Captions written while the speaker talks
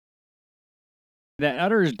That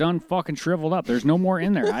udder is done fucking shriveled up. There's no more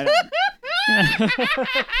in there.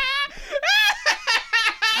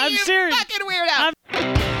 I'm serious. Fucking weirdo.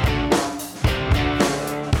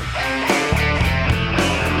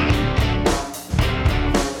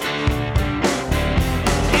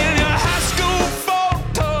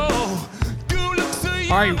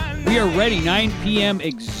 All right, we are ready. 9 p.m.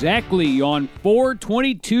 exactly on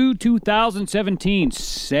 4/22/2017,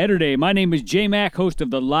 Saturday. My name is J Mac, host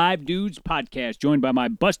of the Live Dudes podcast, joined by my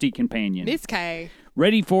busty companion. Miss K.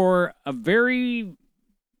 Ready for a very...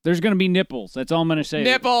 There's going to be nipples. That's all I'm going to say.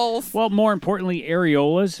 Nipples. Well, more importantly,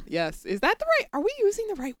 areolas. Yes. Is that the right... Are we using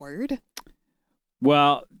the right word?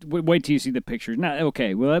 Well, wait till you see the pictures.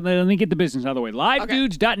 Okay, well, let me get the business out of the way.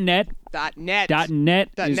 LiveDudes.net. .net. .net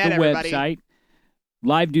is the everybody. website.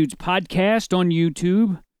 Live Dudes Podcast on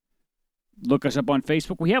YouTube. Look us up on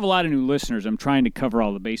Facebook. We have a lot of new listeners. I'm trying to cover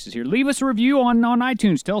all the bases here. Leave us a review on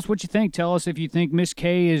iTunes. Tell us what you think. Tell us if you think Miss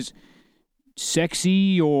K is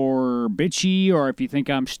sexy or bitchy, or if you think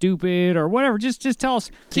I'm stupid or whatever. Just tell us.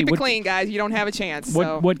 Keep it clean, guys. You don't have a chance.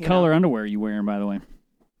 What color underwear are you wearing, by the way?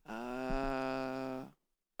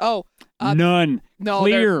 None. No.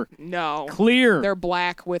 Clear. No. Clear. They're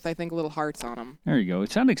black with, I think, little hearts on them. There you go.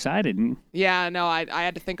 It sounded excited. Yeah, no, I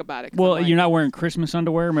had to think about it. Well, you're not wearing Christmas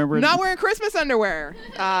underwear, remember? Not wearing Christmas underwear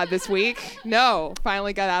this week. No.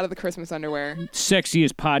 Finally got out of the Christmas underwear.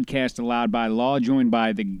 Sexiest podcast allowed by law, joined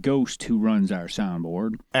by the ghost who runs our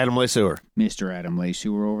soundboard. Adam Lesueur. Mr. Adam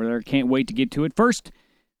Lesueur over there. Can't wait to get to it. First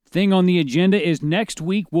thing on the agenda is next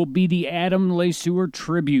week will be the Adam Lesueur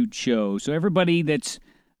tribute show. So everybody that's...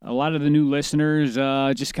 A lot of the new listeners,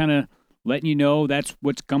 just kind of letting you know that's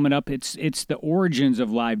what's coming up. It's the origins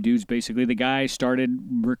of Live Dudes, basically. The guy I started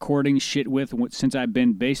recording shit with since I've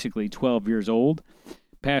been basically 12 years old.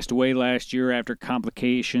 Passed away last year after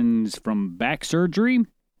complications from back surgery.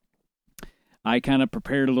 I kind of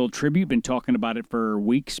prepared a little tribute. Been talking about it for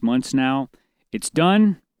weeks, months now. It's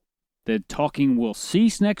done. The talking will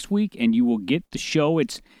cease next week, and you will get the show.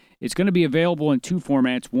 It's going to be available in two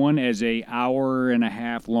formats. One as a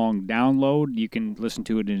hour-and-a-half long download. You can listen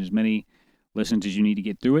to it in as many listens as you need to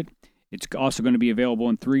get through it. It's also going to be available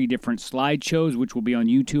in 3 different slideshows, which will be on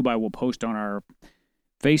YouTube. I will post on our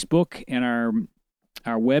Facebook and our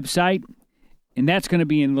website. And that's going to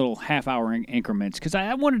be in little half-hour increments. Because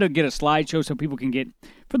I wanted to get a slideshow so people can get,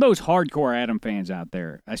 for those hardcore Adam fans out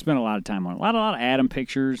there, I spent a lot of time on it. A lot of Adam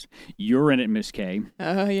pictures. You're in it, Miss K.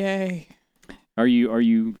 Oh, yay. Are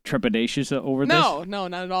you trepidatious over this? No,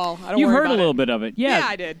 not at all. I don't You worry heard about a little it. bit of it. Yeah,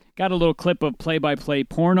 I did. Got a little clip of play-by-play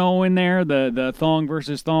porno in there, the thong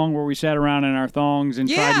versus thong, where we sat around in our thongs and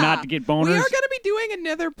tried not to get boners. We are going to be doing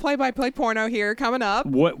another play-by-play porno here coming up.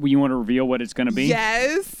 What, you want to reveal what it's going to be?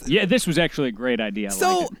 Yes. Yeah, this was actually a great idea. I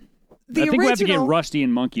like it. I think we have to get Rusty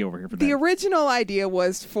and Monkey over here for that. The original idea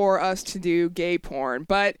was for us to do gay porn,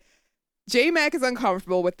 but J-Mac is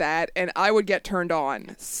uncomfortable with that, and I would get turned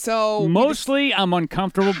on. So Mostly I'm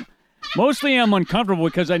uncomfortable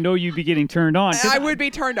because I know you'd be getting turned on. I would be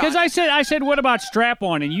turned on. Because I said, what about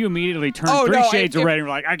strap-on? And you immediately turned shades of red and were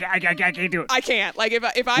like, I can't do it. I can't. Like,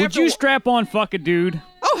 if I Would you strap on fuck a dude?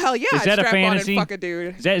 Oh, hell yeah. Is that a strap fantasy? On and fuck a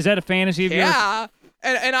dude. Is that a fantasy of yours? Yeah.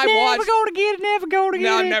 And I never watched... go to get it, never go to get it.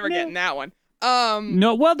 No, I'm never getting that one.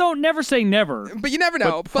 No, well, don't never say never. But you never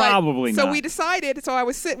know. But probably not. So we decided,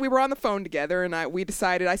 we were on the phone together, and I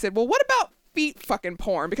said, well, what about feet fucking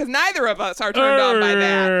porn? Because neither of us are turned on by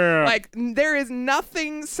that. Like, there is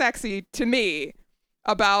nothing sexy to me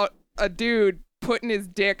about a dude putting his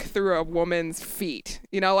dick through a woman's feet.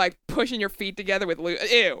 You know, like pushing your feet together with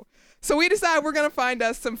ew. So we decided we're going to find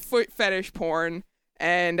us some foot fetish porn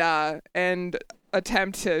and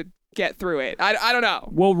attempt to get through it. I don't know.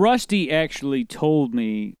 Well, Rusty actually told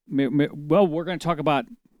me, well, we're going to talk about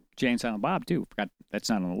Jay and Silent Bob, too. Forgot that's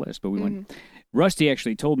not on the list, but we went. Rusty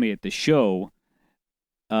actually told me at the show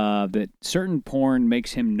that certain porn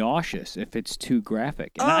makes him nauseous if it's too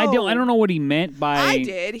graphic. And I don't know what he meant by... I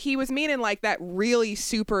did. He was meaning like that really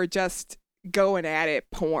super just going at it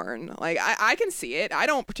porn. Like, I can see it. I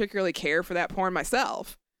don't particularly care for that porn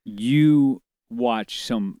myself. You watch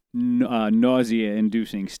some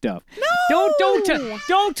nausea-inducing stuff. No!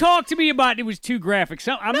 Don't talk to me about it was too graphic.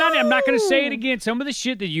 I'm not going to say it again. Some of the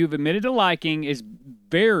shit that you've admitted to liking is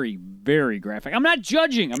very, very graphic. I'm not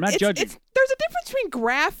judging. There's a difference between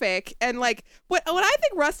graphic and like what I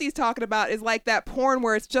think Rusty's talking about is like that porn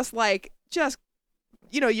where it's just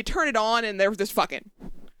you turn it on and there's this fucking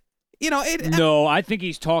No, I think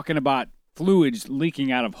he's talking about fluids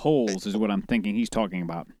leaking out of holes is what I'm thinking he's talking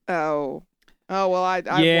about. Oh, well, I watched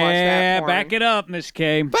that porn. Yeah, back it up, Miss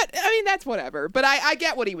K. But, I mean, that's whatever. But I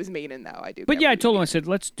get what he was meaning, though. I do. But yeah, I told him, I said,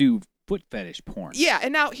 let's do foot fetish porn. Yeah,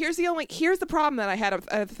 and now here's the problem that I had of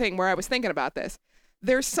the thing where I was thinking about this.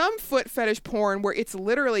 There's some foot fetish porn where it's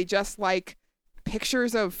literally just like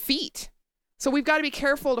pictures of feet. So we've got to be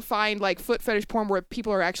careful to find like foot fetish porn where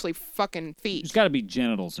people are actually fucking feet. There's got to be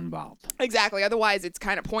genitals involved. Exactly. Otherwise, it's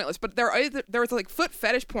kind of pointless. But there's like foot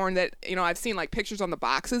fetish porn that, you know, I've seen like pictures on the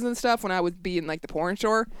boxes and stuff when I would be in like the porn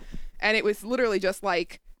store, and it was literally just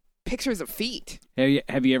like pictures of feet.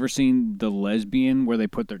 Have you ever seen the lesbian where they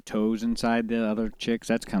put their toes inside the other chicks?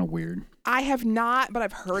 That's kind of weird. I have not, but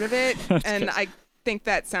I've heard of it, and I think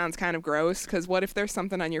that sounds kind of gross. Because what if there's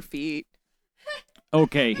something on your feet?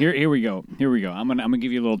 Okay, here we go. I'm gonna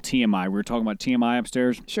give you a little TMI. We were talking about TMI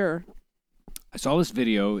upstairs. Sure. I saw this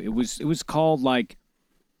video. It was called like,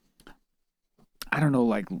 I don't know,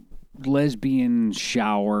 like lesbian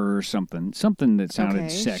shower or something that sounded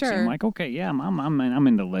sexy. Sure. I'm like, okay, yeah, I'm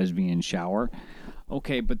into lesbian shower.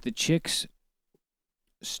 Okay, but the chicks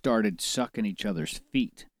started sucking each other's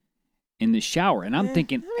feet in the shower, and I'm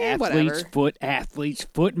thinking athlete's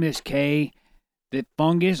foot, Miss K. The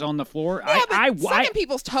fungus on the floor. Yeah, sucking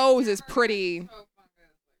people's toes is pretty.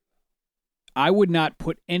 I would not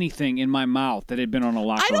put anything in my mouth that had been on a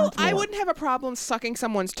locker room floor. I wouldn't have a problem sucking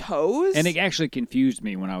someone's toes. And it actually confused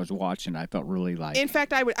me when I was watching. I felt really like. In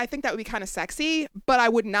fact, I think that would be kind of sexy, but I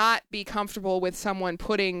would not be comfortable with someone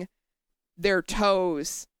putting their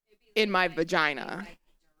toes in my vagina.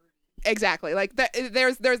 Exactly. Like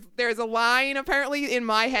there's a line apparently in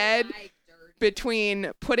my head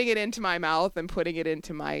between putting it into my mouth and putting it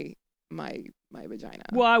into my vagina.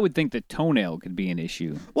 Well, I would think the toenail could be an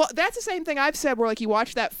issue. Well, that's the same thing I've said where like you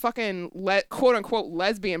watch that fucking quote unquote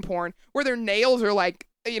lesbian porn where their nails are like,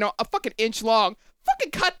 you know, a fucking inch long.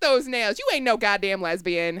 Fucking cut those nails. You ain't no goddamn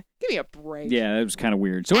lesbian. Give me a break. Yeah, that was kind of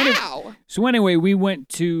weird. So Anyway, we went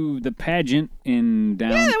to the pageant in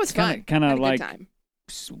down. Yeah, that was fun. Kind of like time.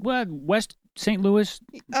 What, West St. Louis?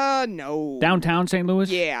 No. Downtown St.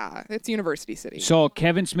 Louis? Yeah, it's University City. Saw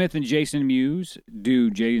Kevin Smith and Jason Mewes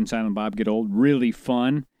do Jay and Silent Bob Get Old. Really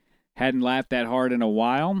fun. Hadn't laughed that hard in a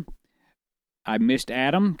while. I missed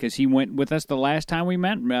Adam because he went with us the last time we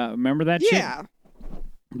met. Remember that shit? Yeah.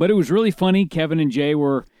 But it was really funny. Kevin and Jay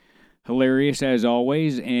were hilarious as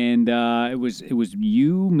always, and it was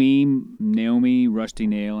you, me, Naomi, Rusty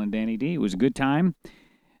Nail, and Danny D. It was a good time.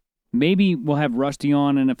 Maybe we'll have Rusty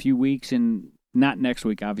on in a few weeks, and not next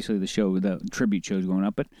week. Obviously, the tribute show's going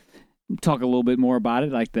up, but talk a little bit more about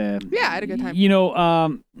it. I had a good time. You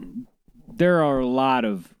know, there are a lot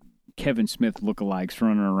of Kevin Smith lookalikes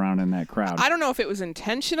running around in that crowd. I don't know if it was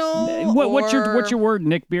intentional. What's your word?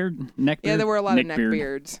 Neckbeard? Yeah, there were a lot of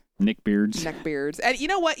neckbeards. Neckbeards. Neckbeards. And you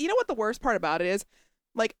know what? You know what the worst part about it is?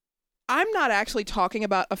 Like, I'm not actually talking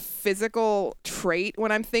about a physical trait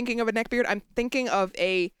when I'm thinking of a neckbeard. I'm thinking of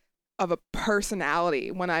a personality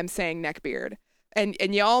when I'm saying neckbeard. And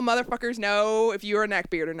y'all motherfuckers know if you're a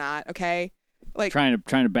neckbeard or not, okay? Like trying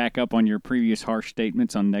to back up on your previous harsh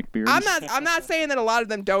statements on neckbeards. I'm not saying that a lot of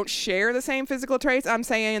them don't share the same physical traits. I'm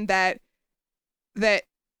saying that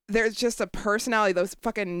there's just a personality. Those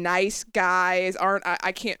fucking nice guys aren't.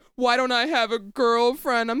 I can't. Why don't I have a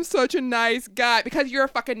girlfriend? I'm such a nice guy. Because you're a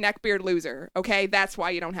fucking neckbeard loser. Okay, that's why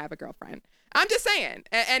you don't have a girlfriend. I'm just saying.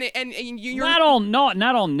 And you're not all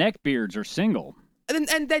neckbeards are single.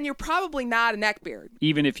 And then you're probably not a neckbeard.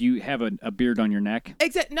 Even if you have a beard on your neck?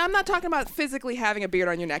 No, I'm not talking about physically having a beard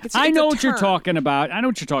on your neck. I know what you're talking about.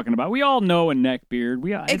 We all know a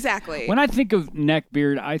neckbeard. Exactly. When I think of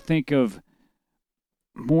neckbeard, I think of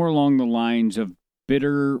more along the lines of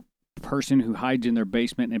bitter person who hides in their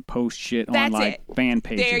basement and posts shit on fan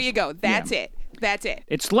pages. There you go. That's it.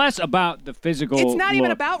 It's less about the physical. It's not even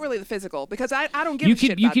look. about really the physical because I don't give a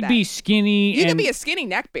shit about that. You could be skinny. You could be a skinny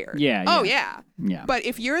neckbeard. Yeah. Oh yeah. Yeah. But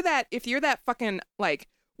if you're that fucking like,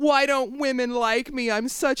 why don't women like me? I'm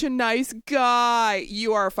such a nice guy.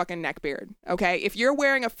 You are a fucking neckbeard. Okay. If you're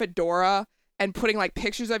wearing a fedora and putting like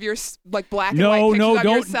pictures of your like black and white pictures of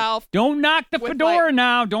yourself. Don't knock the fedora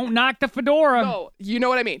now. Don't knock the fedora. No, you know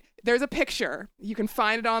what I mean. There's a picture. You can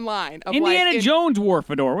find it online. Of Indiana Jones wore a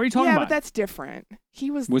fedora. What are you talking about? Yeah, but that's different.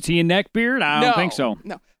 Was he a neckbeard? I don't think so.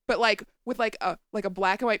 No, but like with like a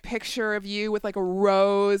black and white picture of you with like a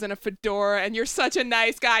rose and a fedora, and you're such a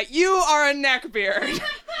nice guy. You are a neckbeard.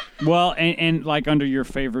 Well, and like under your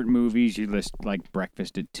favorite movies, you list like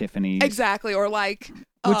Breakfast at Tiffany's. Exactly, or like.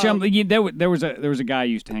 Which there was a guy I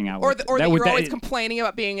used to hang out with. Or that you're always complaining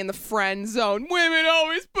about being in the friend zone. Women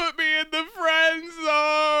always put me in the friend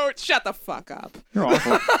zone. Shut the fuck up. You're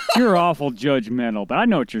awful. You're awful judgmental, but I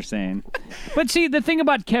know what you're saying. But see, the thing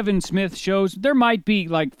about Kevin Smith shows, there might be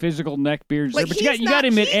like physical neckbeards there, but you got to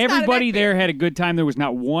admit everybody there had a good time. There was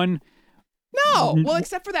not one No. Well,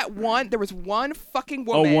 except for that one. There was one fucking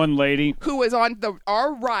woman. Oh, one lady. Who was on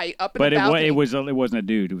our right up in But the balcony. it wasn't a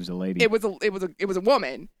dude. It was a lady. It was a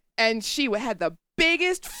woman. And she had the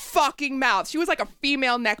biggest fucking mouth. She was like a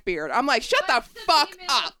female neckbeard. I'm like, shut the fuck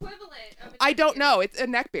up. I don't know. It's a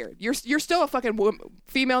neckbeard. You're still a fucking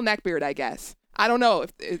female neckbeard, I guess. I don't know.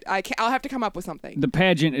 I'll have to come up with something. The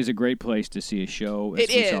pageant is a great place to see a show. It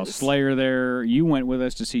we saw is. Slayer there. You went with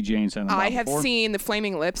us to see Jane Silent Bob I have before. seen the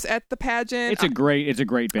Flaming Lips at the pageant. It's a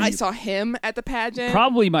great venue. I saw him at the pageant.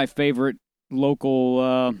 Probably my favorite local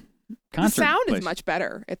concert. The sound place. is much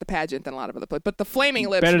better at the pageant than a lot of other places. But the Flaming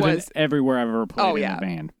Lips better was than everywhere I've ever played Oh, in yeah. a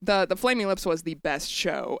band. the Flaming Lips was the best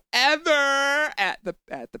show ever at the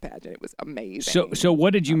pageant. It was amazing. So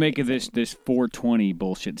what did you make of this 420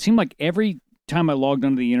 bullshit? It seemed like every time I logged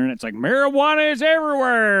onto the internet, it's like marijuana is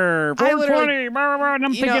everywhere. 420, blah, blah, blah. And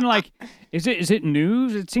I'm thinking like, is it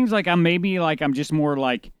news? It seems like I'm just more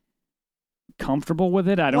like comfortable with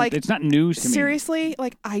it. It's not news to me. Seriously,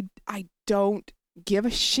 like I don't give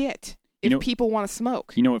a shit if people want to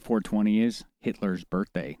smoke. You know what 420 is? Hitler's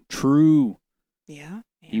birthday. True. Yeah.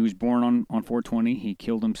 He was born on 420. He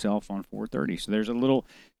killed himself on 430. So there's a little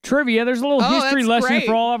trivia. There's a little history that's lesson great.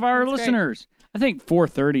 for all of our That's listeners. I think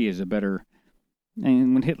 430 is a better.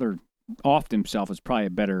 And when Hitler offed himself, it's probably a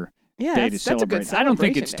better day to that's celebrate. a good I don't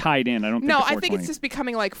think it's celebration day. tied in. I don't think No, the I think 420 it's just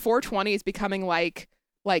becoming like 420 is becoming like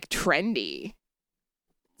trendy.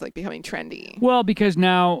 It's like becoming trendy. Well, because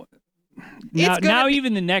now be-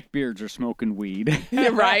 even the neckbeards are smoking weed.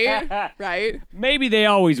 Right? Right? Maybe they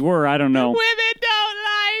always were. I don't know. Women don't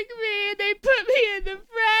like me and they put me in the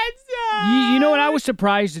friend zone. You know what? I was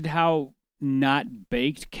surprised at how not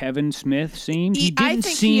baked Kevin Smith seemed. He didn't I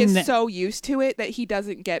think seem he is that. so used to it that he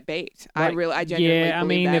doesn't get baked. Right. I genuinely yeah. I believe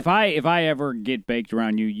mean, that. if I ever get baked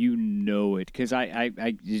around you, you know it because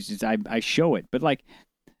I show it. But like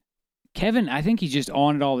Kevin, I think he's just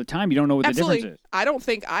on it all the time. You don't know what Absolutely. the difference is. I don't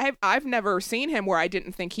think I've never seen him where I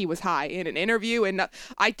didn't think he was high in an interview, and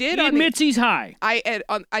I did. He admits he's high.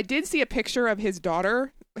 I did see a picture of his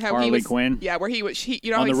daughter. How Harley he was, Quinn? Yeah, where he was.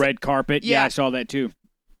 On the red carpet. Yeah, Yeah. I saw that too.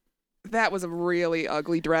 That was a really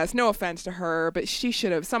ugly dress. No offense to her, but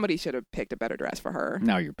somebody should have picked a better dress for her.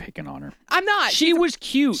 Now you're picking on her. I'm not. She was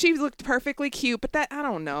cute. She looked perfectly cute, but I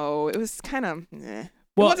don't know. It was kind of, it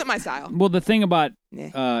Well, wasn't my style. Well, the thing about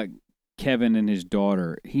Yeah. Kevin and his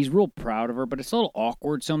daughter, he's real proud of her, but it's a little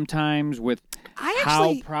awkward sometimes with I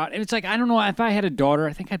how proud. And it's like, I don't know, if I had a daughter,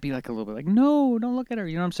 I think I'd be like a little bit like, no, don't look at her.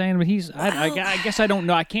 You know what I'm saying? But I guess I don't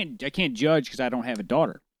know. I can't judge because I don't have a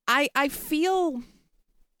daughter. I feel,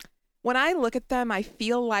 when I look at them, I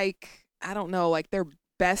feel like, I don't know, like they're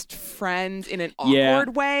best friends in an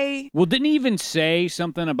awkward way. Well, didn't he even say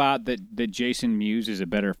something about that Jason Mewes is a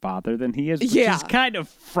better father than he is? Which Yeah. is kind of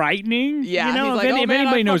frightening. Yeah, You know, he's if, like, if "Oh, man,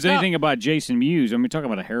 anybody I knows fucked up." anything about Jason Mewes, I mean, talking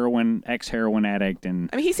about a ex-heroin addict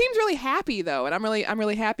and... I mean, he seems really happy though, and I'm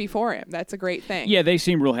really happy for him. That's a great thing. Yeah, they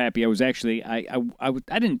seem real happy. I was actually, I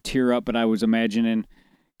didn't tear up, but I was imagining,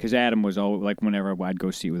 because Adam was always, like, whenever I'd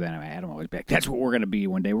go see it with Adam always be like, that's what we're going to be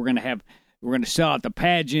one day. We're going to sell out the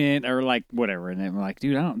pageant or like whatever. And then we're like,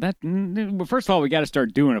 dude, well, first of all, we got to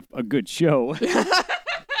start doing a good show.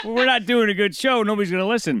 We're not doing a good show. Nobody's going to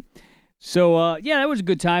listen. So, yeah, that was a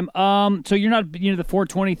good time. So you're not, the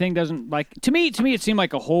 420 thing doesn't to me, it seemed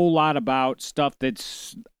like a whole lot about stuff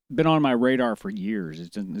that's been on my radar for years.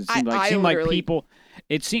 It seemed like people,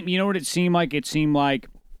 you know what it seemed like? It seemed like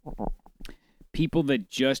people that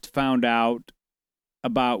just found out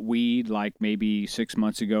about weed like maybe 6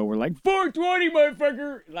 months ago were like 420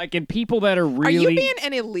 motherfucker, like, and people that are really... Are you being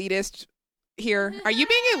an elitist here? Are you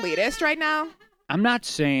being elitist right now? I'm not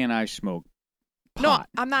saying I smoke pot.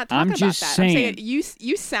 No, I'm not talking I'm about just that. saying, I'm saying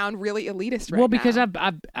you sound really elitist right now. well, because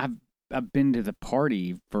I've been to the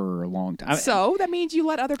party for a long time. So that means you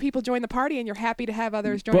let other people join the party, and you're happy to have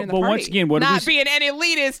others join the party. But once again, not being an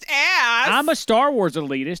elitist ass. I'm a Star Wars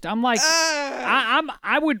elitist. I'm like,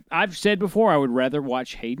 I've said before, I would rather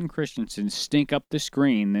watch Hayden Christensen stink up the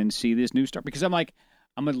screen than see this new Star, because I'm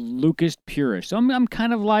a Lucas purist. So I'm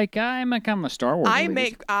kind of like, I'm a Star Wars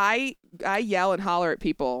elitist. I yell and holler at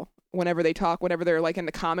people whenever they talk, whenever they're like in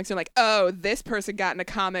the comics. They're like, oh, this person got into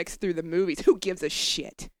comics through the movies. Who gives a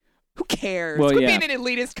shit? Who cares? Well, Quit yeah. being an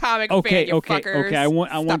elitist comic fan, you fuckers. Okay. I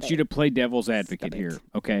want you to play devil's advocate here.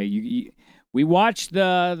 Okay, we watched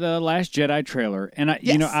the Last Jedi trailer, and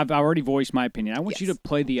I've already voiced my opinion. I want you to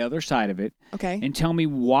play the other side of it, okay, and tell me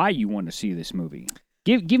why you want to see this movie.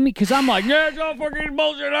 Give me, because I'm like, yeah, it's all fucking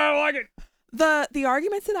bullshit. I don't like it. The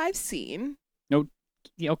arguments that I've seen. No,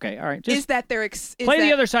 Yeah, okay, all right. is Just that play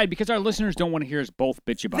the other side because our listeners don't want to hear us both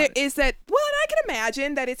bitch about it. Is that, well, and I can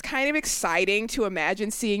imagine that it's kind of exciting to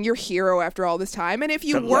imagine seeing your hero after all this time. And if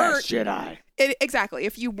you The weren't... Last Jedi. Exactly.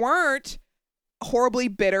 If you weren't horribly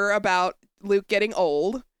bitter about Luke getting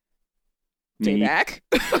old, J-Mac,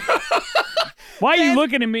 why are you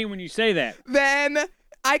looking at me when you say that? then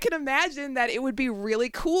I can imagine that it would be really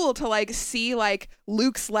cool to like see like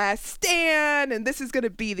Luke's last stand, and this is going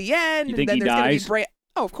to be the end. You think and then he there's dies? Gonna be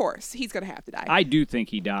oh, of course, he's going to have to die. I do think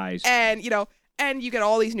he dies. And and you get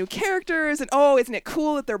all these new characters, and oh, isn't it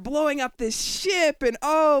cool that they're blowing up this ship? And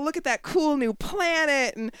oh, look at that cool new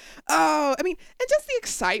planet, and oh, I mean, and just the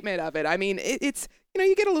excitement of it. I mean, it's.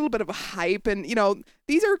 You get a little bit of a hype, and,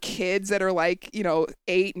 these are kids that are like,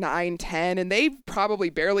 8, 9, 10, and they've probably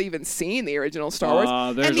barely even seen the original Star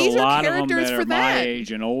Wars. There's and these a lot are of them characters that for are my them.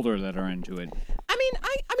 age and older that are into it. I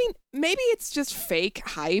mean, maybe it's just fake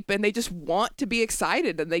hype, and they just want to be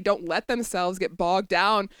excited, and they don't let themselves get bogged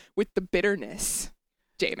down with the bitterness,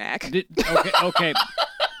 J-Mac. Okay.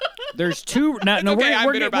 There's two. No, okay,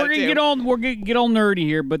 we're gonna get all nerdy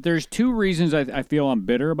here, but there's two reasons I feel I'm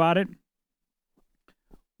bitter about it.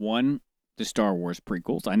 One, the Star Wars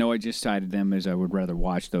prequels. I know I just cited them as I would rather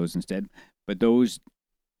watch those instead, but those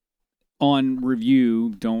on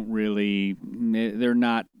review don't really. They're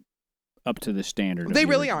not up to the standard. They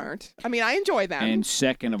really aren't. I mean, I enjoy them. And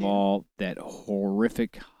second of all, that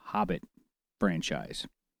horrific Hobbit franchise.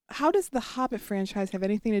 How does the Hobbit franchise have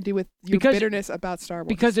anything to do with your bitterness about Star Wars?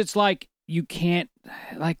 Because it's like you can't,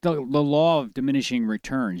 like the law of diminishing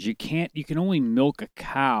returns. You can only milk a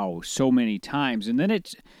cow so many times, and then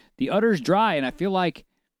the udder's dry. And I feel like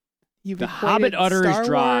the Hobbit udder is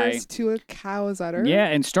dry. Wars to a cow's udder. Yeah,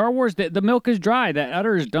 and Star Wars, the milk is dry. That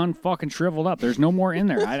udder is done fucking shriveled up. There's no more in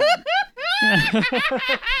there.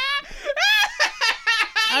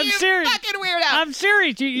 I'm serious. Fucking weirdo. I'm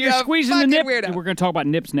serious. You're squeezing the nip. Weirdo. We're going to talk about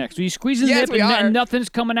nips next. So you squeezing the Yes, nip, we are. and nothing's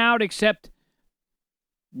coming out except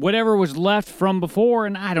whatever was left from before.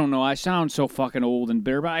 And I don't know. I sound so fucking old and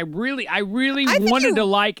bitter, but I really wanted to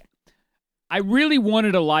like. I really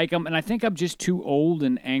wanted to like them, and I think I'm just too old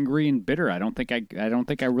and angry and bitter. I don't think I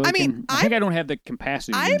really can. I think I don't have the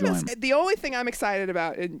capacity to enjoy them. The only thing I'm excited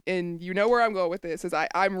about, and you know where I'm going with this, is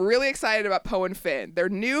I'm really excited about Poe and Finn. They're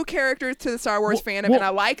new characters to the Star Wars fandom, and I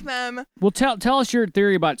like them. Well, tell us your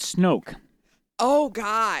theory about Snoke. Oh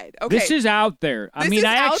God! Okay, this is out there. I mean,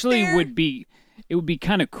 I actually would be. It would be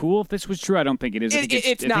kind of cool if this was true. I don't think it is.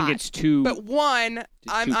 It's not. I think it's too. But one,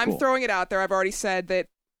 I'm cool. throwing it out there. I've already said that.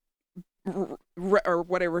 Or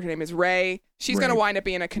whatever her name is, Rey. She's going to wind up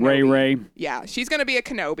being a Kenobi. Rey. Yeah, she's going to be a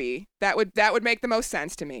Kenobi. That would make the most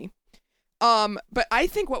sense to me. But I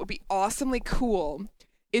think what would be awesomely cool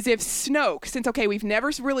is if Snoke, since we've never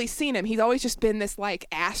really seen him, he's always just been this like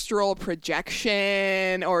astral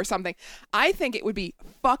projection or something. I think it would be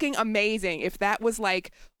fucking amazing if that was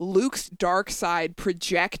like Luke's dark side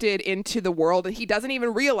projected into the world and he doesn't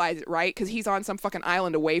even realize it, right? Because he's on some fucking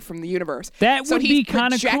island away from the universe. That would be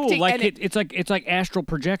kind of cool. Like it's like astral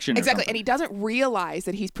projection. Exactly, and he doesn't realize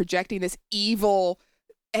that he's projecting this evil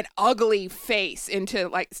and ugly face into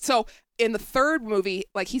like. So in the third movie,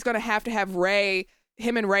 like he's gonna have Rey.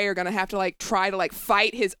 Him and Rey are gonna have to like try to like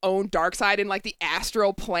fight his own dark side in like the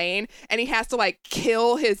astral plane, and he has to like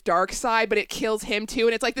kill his dark side, but it kills him too,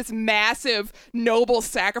 and it's like this massive noble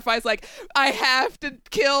sacrifice. Like I have to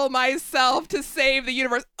kill myself to save the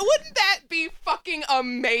universe. Wouldn't that be fucking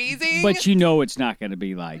amazing? But it's not gonna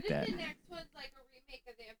be like that. The next one's like a remake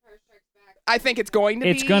of The Empire Strikes Back. I think it's going to be.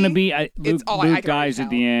 It's gonna be Luke dies at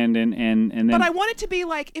the end, and then. But I want it to be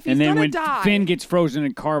like if he's and then gonna when die. Finn gets frozen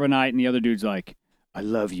in carbonite, and the other dude's like, I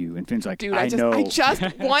love you. And Finn's like, dude, I know.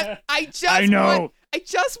 I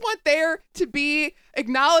just want there to be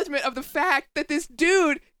acknowledgement of the fact that this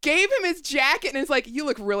dude gave him his jacket and is like, you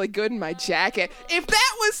look really good in my jacket. If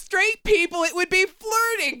that was straight people, it would be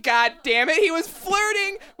flirting. God damn it. He was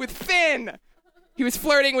flirting with Finn.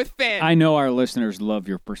 I know our listeners love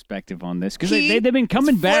your perspective on this because they've been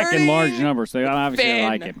coming back in large numbers. So they obviously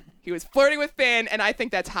like it. He was flirting with Finn, and I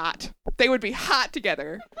think that's hot. They would be hot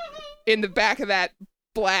together in the back of that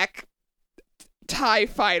black TIE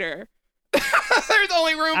fighter. There's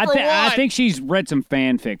only room for one. I think she's read some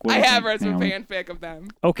fanfic. I have read some fanfic of them.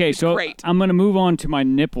 Okay, so great. I'm gonna move on to my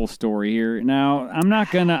nipple story here. Now, I'm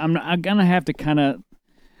gonna have to kind of.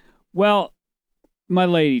 Well, my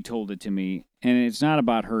lady told it to me, and it's not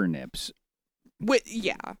about her nips.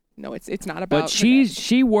 No, it's not about. But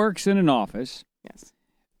she works in an office. Yes.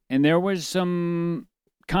 And there was some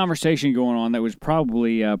conversation going on that was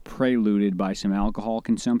probably preluded by some alcohol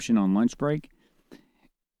consumption on lunch break.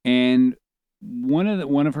 And one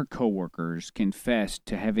of her coworkers confessed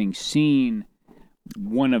to having seen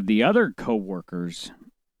one of the other coworkers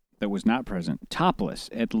that was not present topless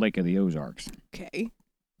at the Lake of the Ozarks. Okay.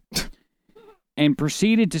 And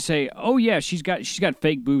proceeded to say, "Oh yeah, she's got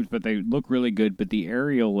fake boobs, but they look really good. But the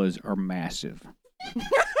areolas are massive."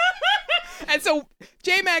 And so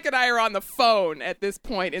J-Mac and I are on the phone at this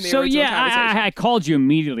point in the So original yeah, conversation. I called you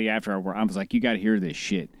immediately after I was like, "You got to hear this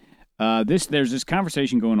shit." There's this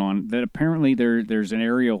conversation going on that apparently there's an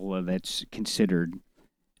areola that's considered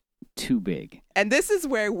too big. And this is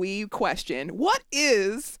where we question, what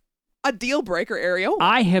is a deal breaker areola?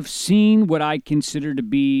 I have seen what I consider to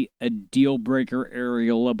be a deal breaker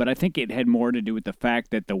areola, but I think it had more to do with the fact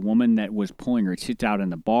that the woman that was pulling her tits out in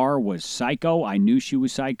the bar was psycho. I knew she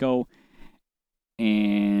was psycho,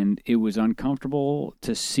 and it was uncomfortable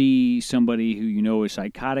to see somebody who you know is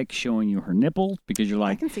psychotic showing you her nipple because you're I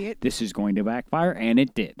like, can see it. this is going to backfire, and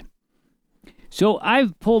it did. So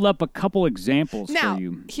I've pulled up a couple examples Now, for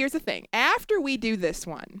you. here's the thing. After we do this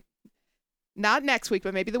one, not next week,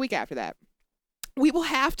 but maybe the week after that, we will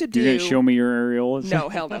have to do... You're going to show me your areolas? No,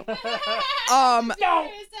 hell no. No.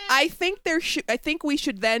 I think I think we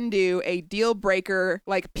should then do a deal breaker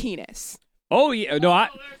like penis. Oh, yeah.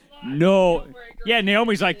 No. Yeah,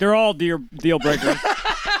 Naomi's like, they're all deal breakers.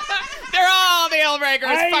 They're all deal breakers,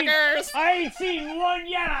 fuckers, I ain't seen one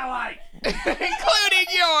yet I like. including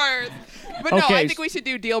yours. But no, Okay, I think we should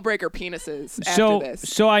do deal breaker penises after So, this.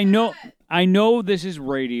 so I know this is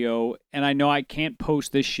radio, and I know I can't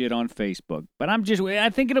post this shit on Facebook, but I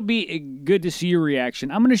think it'll be good to see your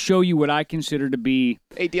reaction. I'm going to show you what I consider to be...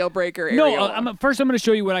 A deal breaker areola. No, first I'm going to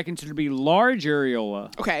show you what I consider to be large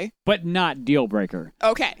areola, Okay. but not deal breaker.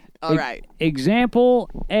 Okay. All right. Example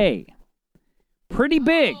A. Pretty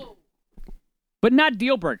big, but not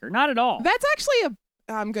deal breaker. Not at all. That's actually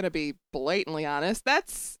I'm going to be blatantly honest.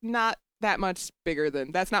 That's not that much bigger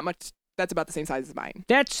than... That's not much... That's about the same size as mine.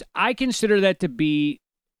 I consider that to be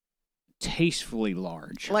tastefully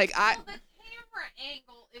large. Like, Well, the camera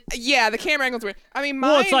angle is. Yeah, the camera angle's weird. I mean,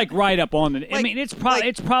 mine... Well, it's like right up on the... I like- mean, it's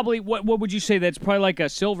like- probably what would you say? That's probably like a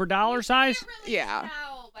silver dollar size? You can't really Yeah.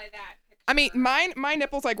 tell by that picture. I mean, my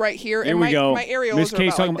nipple's like right here, Here and we my go. my areolas Miss are K's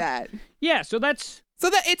about talking like that. Yeah. So that's So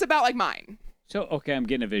that it's about like mine. okay. I'm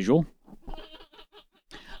getting a visual.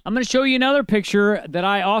 I'm going to show you another picture that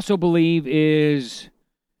I also believe is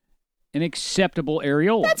an acceptable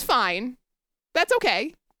areola. That's fine. That's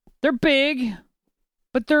okay. They're big,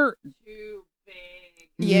 but they're Too big.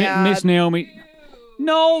 Yeah. Miss Naomi. Too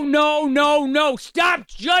No. Stop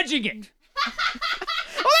judging it. Well,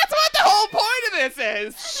 that's what the whole point of this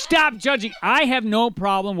is. Stop judging. I have no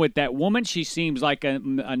problem with that woman. She seems like a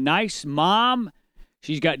nice mom.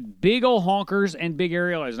 She's got big old honkers and big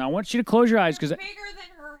areolas. And I want you to close your eyes because bigger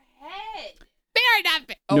than her head. They're not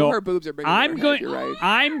big. Oh, No. her boobs are bigger. I'm than her going. head, You're right.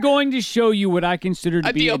 I'm going to show you what I consider to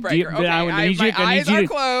A be deal breaker. but Okay, I need my you, I need eyes you are to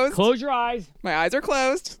closed. close your eyes. My eyes are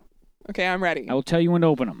closed. Okay, I'm ready. I will tell you when to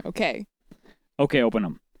open them. Okay. Okay, open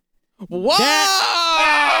them.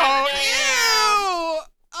 Whoa! Ew!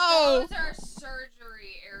 Oh. Those are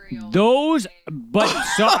surgery areolas. Those, but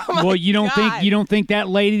my well, you don't God. think that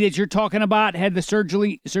lady that you're talking about had the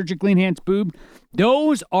surgically enhanced boob?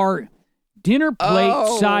 Those are dinner plate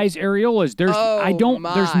Oh. size areolas. There's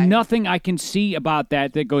there's my. nothing I can see about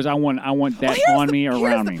that goes I want that Well, on me or here's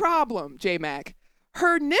around the me. problem, J-Mac.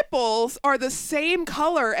 Her nipples are the same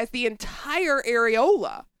color as the entire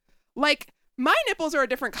areola. Like, my nipples are a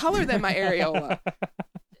different color than my areola.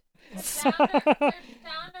 They're down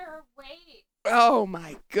to her waist. Oh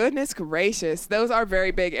my goodness gracious. Those are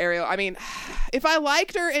very big areola. I mean, if I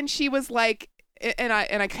liked her and she was like and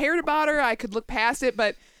I cared about her, I could look past it,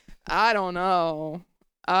 but I don't know.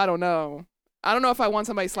 I don't know if I want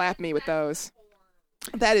somebody to slap me with those.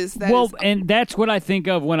 That is And that's what I think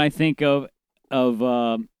of when I think of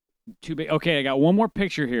too big. Okay, I got one more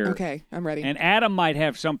picture here. okay, I'm ready. And Adam might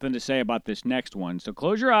have something to say about this next one. So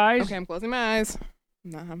close your eyes. Okay, I'm closing my eyes.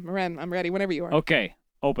 No, I'm ready whenever you are. Okay,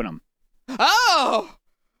 open them. Oh!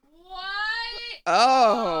 What?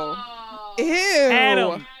 Oh. Ew. Adam.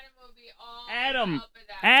 Will be all Adam. up in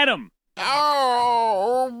that. Adam.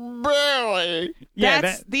 Oh, Billy.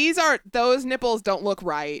 Yeah, Those nipples don't look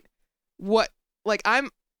right. What? Like I'm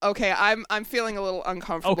feeling a little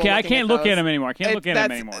uncomfortable. Okay, I looking can't look those. at him anymore. I can't look at him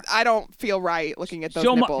That's- anymore. I don't feel right looking at those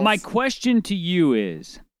So nipples. my question to you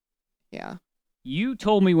is, yeah. you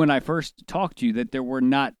told me when I first talked to you that there were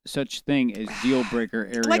not such thing as deal breaker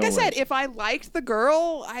areolas. Like I said, if I liked the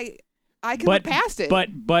girl, I could look past it.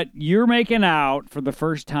 But you're making out for the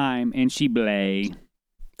first time and she blay.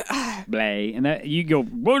 Blay, and that you go,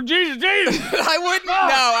 well, Jesus.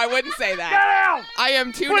 I wouldn't say that. I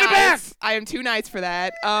am too Put it nice. I am too nice for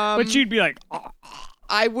that. But you'd be like,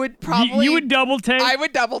 I would probably. you would double take. I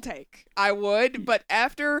would double take. I would, but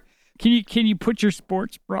after. Can you put your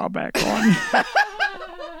sports bra back on?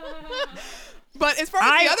 But as far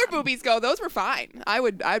as the other boobies go, those were fine.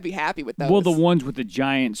 I'd be happy with those. Well, the ones with the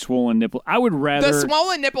giant swollen nipple. I would rather the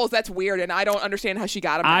swollen nipples. That's weird, and I don't understand how she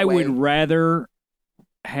got them. I would rather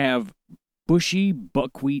have bushy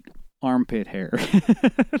buckwheat armpit hair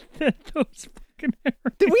than those fucking hair.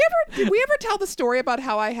 Did we ever tell the story about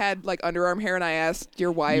how I had like underarm hair and I asked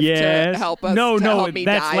your wife yes. to help us? No, help me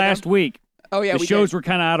that's dye last them? week. Oh yeah, the shows were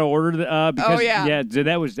kind of out of order because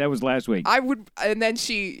that was last week. I would, and then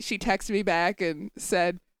she texted me back and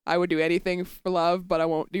said I would do anything for love, but I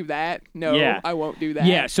won't do that. No, I won't do that.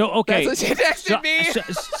 Yeah, so okay, that's what she texted me.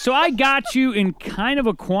 So I got you in kind of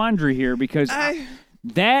a quandary here because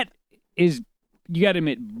that is, you got to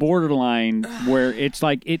admit, borderline where it's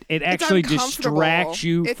like it actually distracts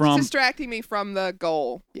you from. It's distracting me from the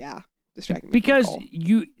goal. Yeah, distracting me because from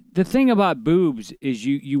the goal. The thing about boobs is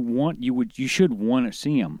you should want to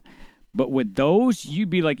see them, but with those you'd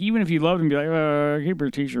be like, even if you loved them, be like, keep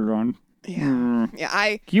your t-shirt on. Yeah,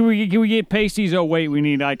 yeah. Can we get pasties? Oh wait, we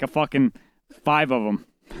need like a fucking 5 of them.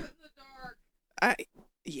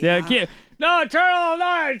 Yeah. No, turn on the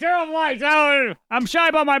lights. I'm shy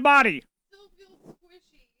about my body. Still feels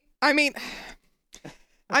squishy. I mean,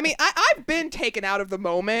 I've been taken out of the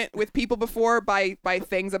moment with people before by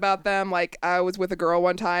things about them. Like I was with a girl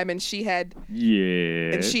one time, and she had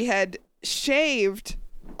shaved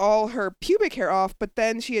all her pubic hair off, but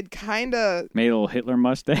then she had kind of made a little Hitler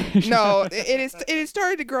mustache. No, it had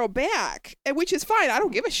started to grow back, which is fine. I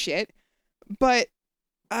don't give a shit. But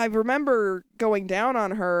I remember going down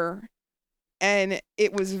on her, and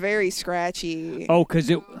it was very scratchy. Oh,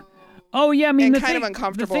 Oh yeah, I mean, and kind of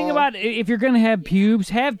uncomfortable. The thing about if you're gonna have pubes,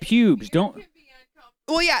 Don't.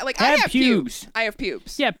 Well, yeah, like have I have pubes. I have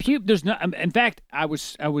pubes. Yeah, There's not. In fact, I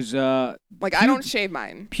was. Like I don't shave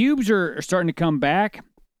mine. Pubes are starting to come back.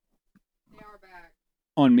 They are back.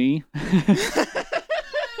 On me.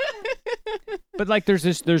 But like, there's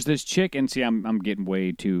this chick, and see, I'm getting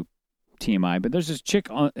way too TMI, but there's this chick,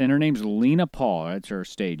 and her name's Lena Paul. That's her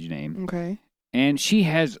stage name. Okay. And she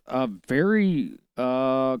has a very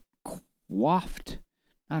not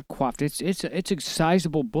coiffed. It's a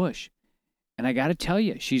sizable bush, and I got to tell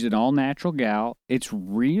you, she's an all natural gal. It's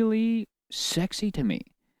really sexy to me,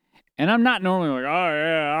 and I'm not normally like, oh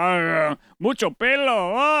yeah, mucho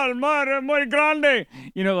pelo, oh muy grande.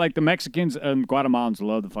 You know, like the Mexicans and Guatemalans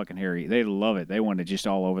love the fucking hairy. They love it. They want it just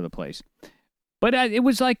all over the place. But it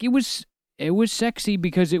was sexy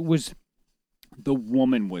because it was. The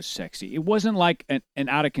woman was sexy. It wasn't like an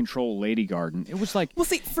out of control Lady Garden. It was like, well,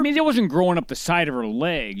 see, it wasn't growing up the side of her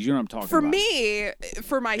legs. You know what I'm talking about? For me,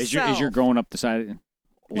 for myself, is yours growing up the side?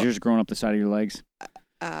 Is yours growing up the side of your legs?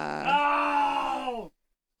 Oh.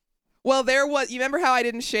 Well, there was. You remember how I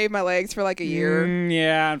didn't shave my legs for like a year?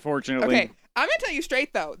 Yeah, unfortunately. Okay, I'm gonna tell you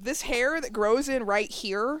straight though. This hair that grows in right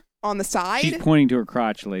here on the side. She's pointing to her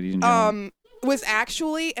crotch, ladies and gentlemen. Was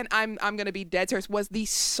actually, and I'm gonna be dead serious, was the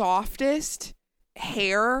softest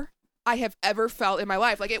hair I have ever felt in my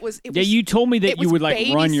life. Like it was. Yeah, you told me that you would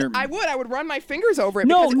like run your. I would run my fingers over it.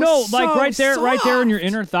 No, was like so right there in your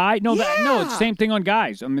inner thigh. No, yeah. No, it's the same thing on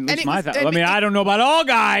guys. I mean, it's my thigh. I don't know about all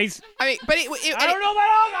guys. I mean, but I don't know about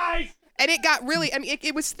all guys. And it got really. I mean,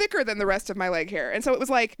 it was thicker than the rest of my leg hair, and so it was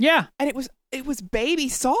like. Yeah. And it was baby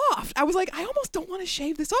soft. I was like, I almost don't want to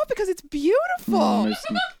shave this off because it's beautiful.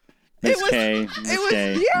 Miss K.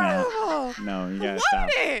 Yeah. No, you gotta stop.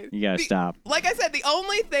 You gotta stop. Like I said, the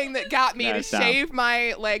only thing that got me to shave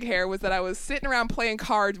my leg hair was that I was sitting around playing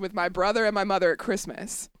cards with my brother and my mother at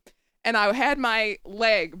Christmas, and I had my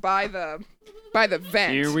leg by the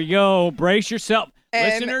vent. Here we go. Brace yourself,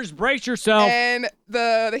 listeners. Brace yourself. And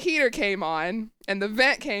the heater came on, and the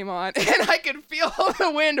vent came on, and I could feel the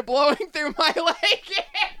wind blowing through my leg.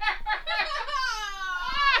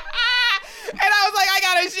 And I was like, I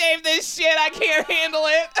gotta shave this shit. I can't handle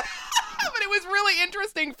it. But it was really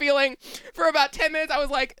interesting feeling for about 10 minutes. I was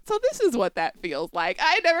like, so this is what that feels like.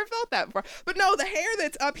 I had never felt that before. But no, the hair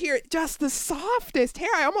that's up here, just the softest hair.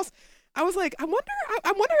 I was like, I wonder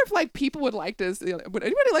if like people would like to, would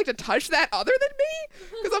anybody like to touch that other than me?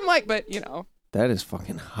 Because I'm like, but that is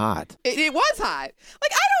fucking hot. It was hot.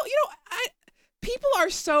 Like people are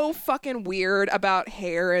so fucking weird about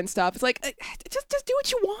hair and stuff. It's like, just do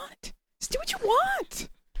what you want. Just do what you want.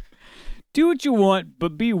 Do what you want,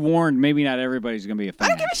 but be warned, maybe not everybody's going to be a fan. I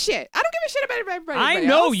don't give a shit. I don't give a shit about everybody I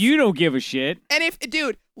know else. you don't give a shit. And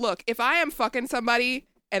if I am fucking somebody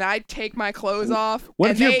and I take my clothes off,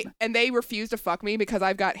 What and if they refuse to fuck me because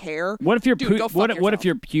I've got hair. What if your Dude, go fuck what if yourself.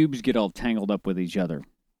 your pubes get all tangled up with each other?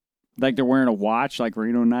 Like they're wearing a watch, like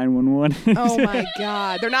Reno 911. Oh my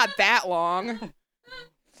god, they're not that long.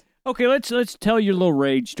 Okay, let's tell your little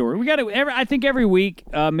rage story. We got to I think every week,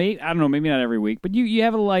 maybe I don't know, maybe not every week, but you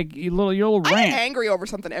have your little I rant. get angry over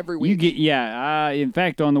something every You week. get in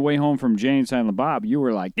fact, on the way home from Jay and Silent Bob, you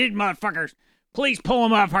were like, "These motherfuckers, please pull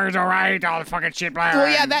them motherfuckers, all right, all the fucking shit." Blah, Well,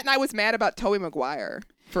 yeah, that and I was mad about Tobey Maguire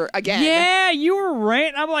again. Yeah, you were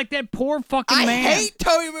ranting. I'm like, that poor fucking I man. hate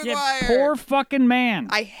Tobey That Maguire. poor fucking man.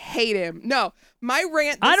 I hate him. No, my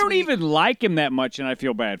rant. I This don't week, even like him that much, and I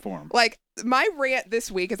feel bad for him. like my rant this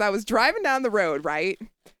week is I was driving down the road, right,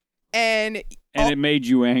 and And it made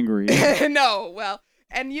you angry. no, well,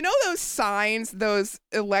 and you know those signs, those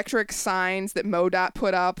electric signs that MoDOT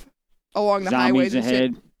put up along the highways Zombies and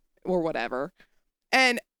ahead. shit, or whatever,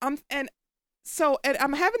 and I'm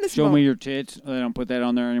having this Show moment. me your tits. They don't put that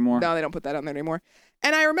on there anymore. No, they don't put that on there anymore.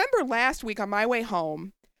 And I remember last week on my way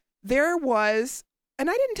home, there was, and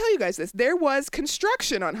I didn't tell you guys this, there was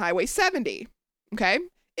construction on Highway 70. Okay?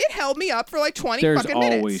 It held me up for like 20 There's fucking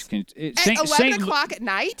always minutes. At Saint- 11 Saint- o'clock at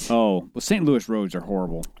night. Oh, well, St. Louis roads are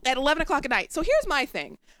horrible. At 11 o'clock at night. So here's my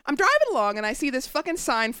thing. I'm driving along and I see this fucking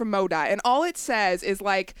sign from MoDOT, and all it says is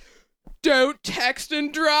like, "Don't text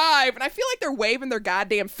and drive." And I feel like they're waving their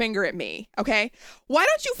goddamn finger at me, okay? Why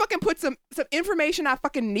don't you fucking put some information I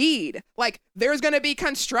fucking need? Like, there's going to be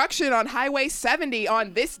construction on Highway 70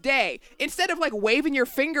 on this day. Instead of, like, waving your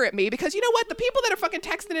finger at me. Because you know what? The people that are fucking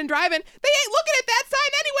texting and driving, they ain't looking at that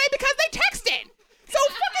sign anyway because they texted. So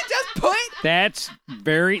fucking just put...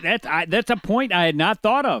 That's a point I had not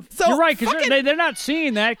thought of. So You're right, because fucking- they're not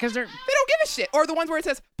seeing that because they're... They don't give a shit. Or the ones where it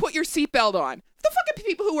says, "Put your seatbelt on." The fucking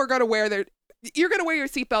people who are going to wear their... You're going to wear your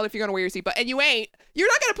seatbelt if you're going to wear your seatbelt. And you ain't. You're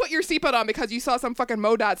not going to put your seatbelt on because you saw some fucking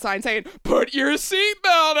MoDOT sign saying, "Put your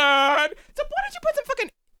seatbelt on." So why don't you put some fucking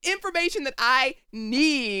information that I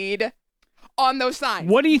need on those signs?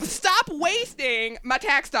 What do you... Stop wasting my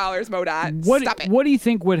tax dollars, MoDOT. Stop it. What do you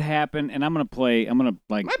think would happen? And I'm going to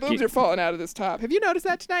like... My boobs are falling out of this top. Have you noticed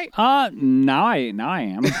that tonight? Now I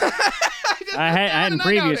am. I hadn't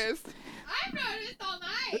previous... Noticed. I've noticed all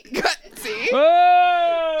night. See?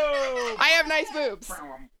 Oh! I have nice boobs.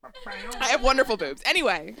 I have wonderful boobs.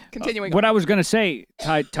 Anyway, continuing What on. I was going to say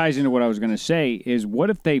ties into what I was going to say is, what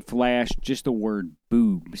if they flashed just the word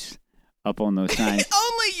boobs up on those signs?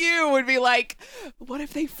 Only you would be like, what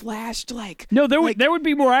if they flashed like... No, there would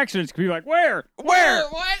be more accidents. Could be like, where? What?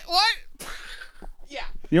 Yeah.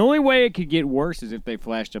 The only way it could get worse is if they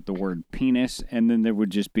flashed up the word penis, and then there would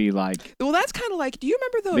just be like Well, that's kind of like, do you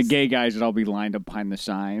remember those... the gay guys would all be lined up behind the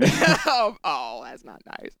sign. oh, that's not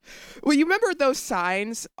nice. Well, you remember those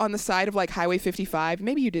signs on the side of like Highway 55?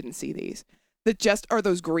 Maybe you didn't see these. That just are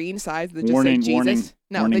those green signs that just Warning, say Jesus. warning,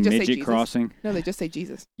 No, warning, they just say midget Jesus. crossing. No, they just say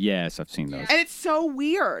Jesus. Yes, I've seen those. And it's so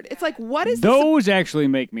weird. It's like, what is this? Those actually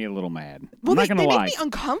make me a little mad. Well, I'm not they gonna lie. make me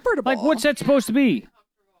uncomfortable. Like, what's that supposed to be?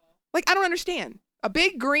 Like, I don't understand. A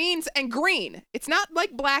big greens and green. It's not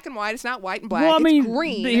like black and white. It's not white and black. Well, I mean, it's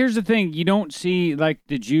green. here's the thing: you don't see, like,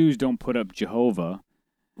 the Jews don't put up Jehovah.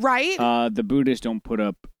 Right? The Buddhists don't put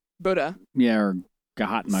up, Buddha. or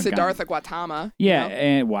Mahatma Siddhartha Gautama. Yeah, you know?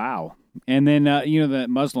 and wow. And then, the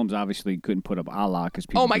Muslims obviously couldn't put up Allah because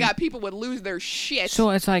people. Oh my didn't- God, people would lose their shit.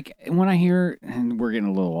 So it's like when I hear, and we're getting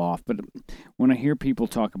a little off, but when I hear people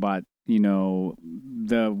talk about,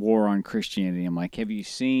 the war on Christianity, I'm like, have you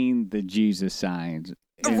seen the Jesus signs?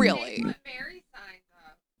 And- Really? They put Mary signs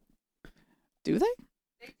up. Do they?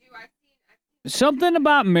 They do. I've seen Something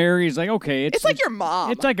about Mary is like, okay, It's like your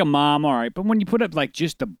mom. It's like a mom, all right. But when you put up like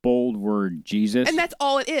just the bold word Jesus, And that's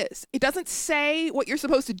all it is. It doesn't say what you're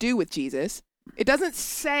supposed to do with Jesus. It doesn't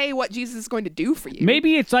say what Jesus is going to do for you.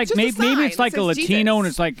 maybe it's like Just a maybe sign it's like that a says Latino, Jesus. and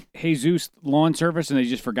it's like Jesus lawn service, and they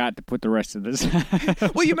just forgot to put the rest of this.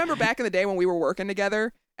 Well, you remember back in the day when we were working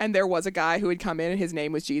together and there was a guy who would come in and his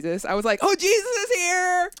name was Jesus? I was like, oh, Jesus is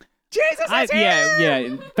here. Jesus is here. Yeah.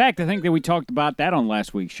 In fact, I think that we talked about that on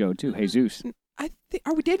last week's show too, Jesus.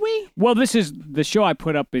 Did we? Well, this is the show I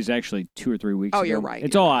put up is actually 2 or 3 weeks Oh, ago. you're right.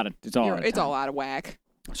 It's all out of It's time. all out of whack.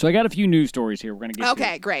 So I got a few news stories here. We're gonna get to.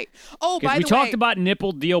 Okay, great. Oh, Because by we the talked way, about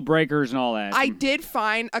nipple deal breakers and all that. I did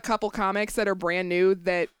find a couple comics that are brand new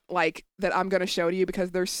that I'm going to show to you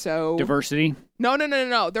because they're so Diversity. No.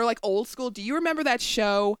 They're like old school. Do you remember that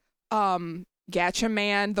show, Gacha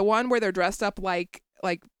Man, the one where they're dressed up like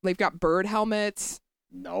they've got bird helmets?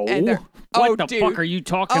 No. And they're- What oh, the dude. fuck are you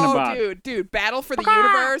talking Oh, about? dude, Battle for the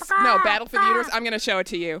Universe. No, Battle for the Universe. I'm going to show it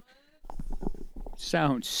to you.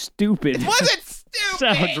 Sounds stupid. It wasn't stupid.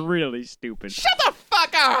 Sounds really stupid. Shut the fuck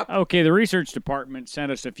fuck up. Okay, the research department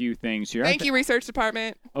sent us a few things here. Thank you, research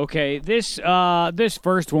department. Okay, this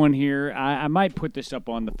first one here, I might put this up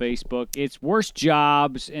on the Facebook. It's worst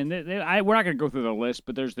jobs, and we're not going to go through the list,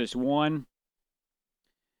 but there's this one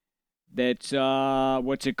that's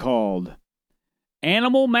what's it called?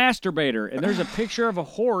 Animal masturbator, and there's a picture of a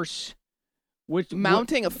horse. Which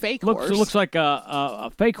Mounting a fake horse. It looks like a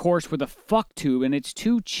fake horse with a fuck tube, and it's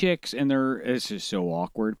two chicks, and this is so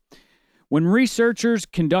awkward. When researchers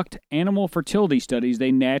conduct animal fertility studies,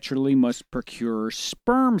 they naturally must procure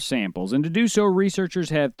sperm samples, and to do so, researchers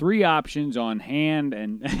have three options on hand,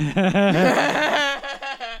 and that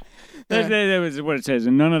was what it says,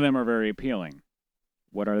 and none of them are very appealing.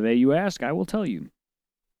 What are they, you ask? I will tell you.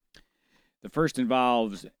 The first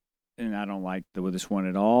involves, and I don't like this one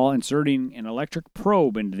at all, inserting an electric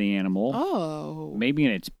probe into the animal. Oh. Maybe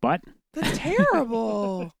in its butt. That's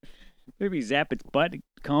terrible. Maybe zap its butt, it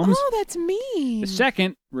comes. Oh, that's mean. The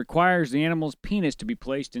second requires the animal's penis to be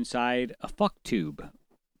placed inside a fuck tube.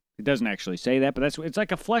 It doesn't actually say that, but it's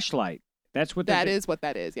like a fleshlight. That's what that is. What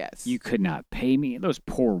that is, yes. You could not pay me. Those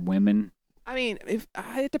poor women. I mean,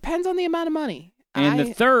 it depends on the amount of money. And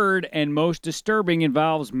the third and most disturbing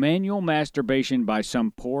involves manual masturbation by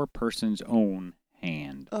some poor person's own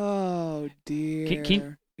hand. Oh, dear.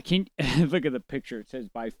 Can look at the picture. It says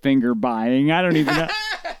by finger buying. I don't even know.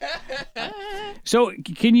 So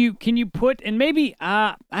can you put, and maybe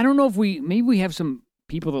I don't know if we have some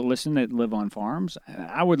people that listen that live on farms.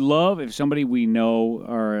 I would love if somebody we know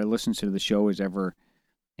or listens to the show is ever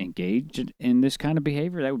engaged in this kind of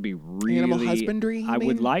behavior. That would be really animal husbandry. I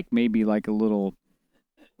would like maybe like a little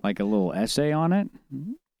essay on it.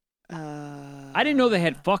 I didn't know they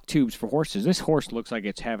had fuck tubes for horses. This horse looks like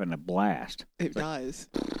it's having a blast. It does.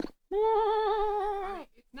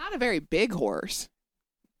 It's not a very big horse,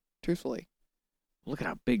 truthfully. Look at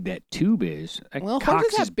how big that tube is. That Well, cock's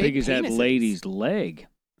horses have as big big as that penises. lady's leg.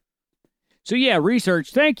 So yeah,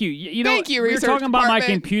 research. Thank you. You know, Thank you, we were research talking about my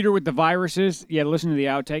department. computer with the viruses. Yeah, listen to the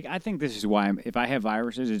outtake. I think this is why if I have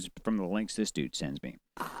viruses, it's from the links this dude sends me.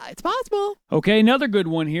 It's possible. Okay, another good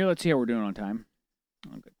one here. Let's see how we're doing on time.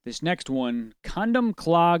 This next one, condom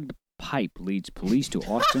clogged pipe leads police to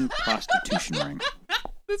Austin prostitution ring.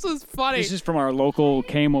 This was funny. This is from our local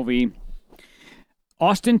KMOV,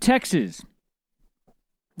 Austin, Texas.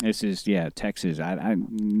 This is Texas.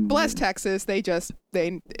 Bless Texas.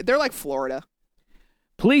 They're like Florida.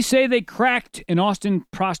 Police say they cracked an Austin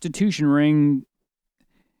prostitution ring.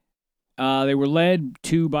 They were led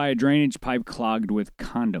to by a drainage pipe clogged with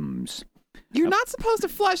condoms. You're not supposed to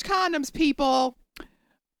flush condoms, people.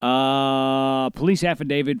 Police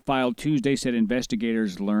affidavit filed Tuesday said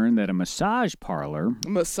investigators learned that a massage parlor,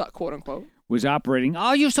 Quote unquote, was operating.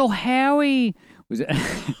 Oh, you're so hairy.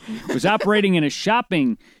 Was operating in a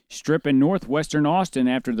shopping strip in northwestern Austin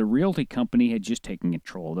after the realty company had just taken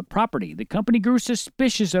control of the property. The company grew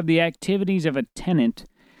suspicious of the activities of a tenant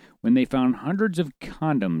when they found hundreds of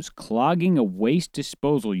condoms clogging a waste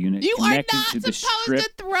disposal unit connected to the strip.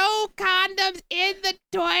 throw condoms in the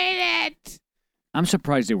toilet. I'm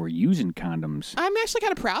surprised they were using condoms. I'm actually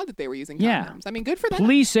kind of proud that they were using condoms. Yeah. I mean, good for them.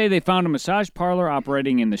 Police say they found a massage parlor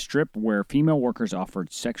operating in the strip where female workers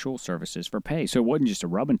offered sexual services for pay. So it wasn't just a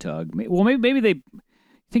rub and tug. Well, maybe they,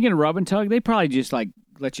 thinking of rub and tug, they probably just like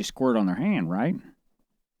let you squirt on their hand, right?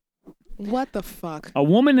 What the fuck? A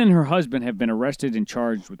woman and her husband have been arrested and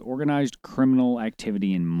charged with organized criminal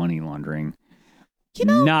activity and money laundering. You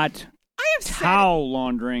know, not I have said towel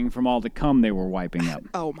laundering from all the cum they were wiping up.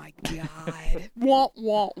 Oh my god. Wah,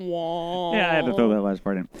 wah, wah. Yeah, I had to throw that last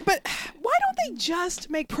part in. But why don't they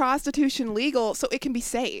just make prostitution legal so it can be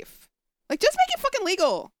safe? Like, just make it fucking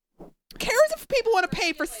legal. Who cares if people want to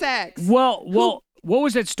pay for sex? Well, what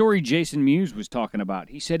was that story Jason Mewes was talking about?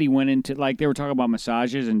 He said he went into, like, they were talking about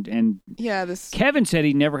massages, and Yeah, this. Kevin said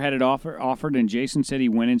he never had it offered, and Jason said he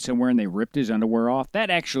went in somewhere and they ripped his underwear off.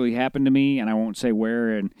 That actually happened to me, and I won't say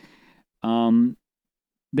where. And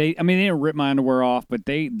they didn't rip my underwear off, but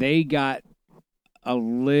they got a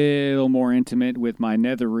little more intimate with my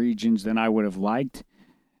nether regions than I would have liked.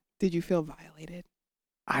 Did you feel violated?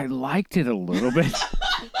 I liked it a little bit.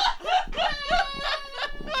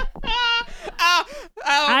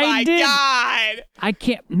 Oh I my did. god! I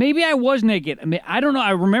can't. Maybe I was naked. I mean, I don't know.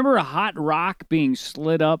 I remember a hot rock being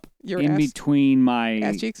slid up Your in ass- between my.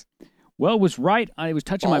 Ass cheeks? Well, it was right. It was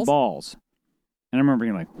touching my Balls? balls, and I remember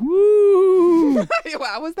being like, "Woo,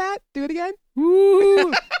 What was that? Do it again?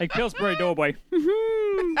 woo," like Pillsbury Doughboy.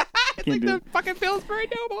 It's like do the it. fucking Pillsbury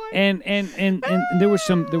Doughboy. And there was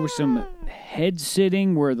some head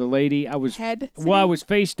sitting where the lady I was Head well I was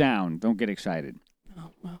face down. Don't get excited.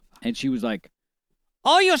 Oh, well. And she was like,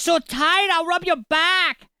 Oh, you're so tight. I'll rub your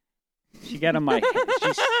back. She got on my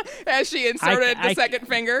head. As she inserted the second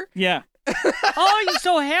finger. Yeah. Oh, you're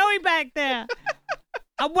so hairy back there.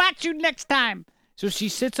 I'll watch you next time. So she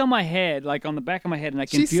sits on my head, like on the back of my head, and I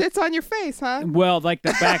can She feel. sits on your face, huh? Well, like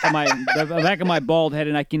the back of my bald head,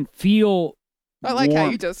 and I can feel. I like how you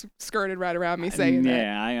warmth. just skirted right around me saying that.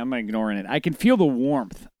 Yeah, I'm ignoring it. I can feel the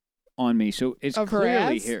warmth on me, so it's Of her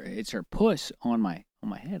clearly ass? here. It's her puss on my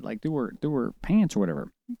head, like there were pants or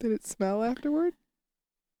whatever. Did it smell afterward?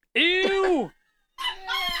 Ew!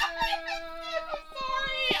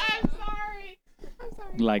 I'm sorry.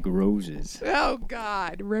 Like roses. Oh,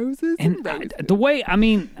 God. Roses And and roses. the way,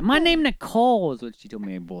 my name Nicole is what she told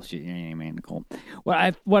me. Bullshit, your name ain't Nicole. What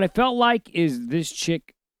I felt like is this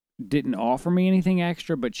chick didn't offer me anything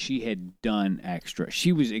extra, but she had done extra.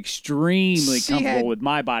 She was extremely She comfortable had- with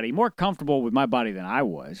my body, more comfortable with my body than I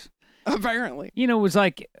was. Apparently. You know, it was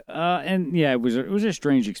like, and yeah, it was a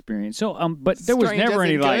strange experience. So, but there was Strange never as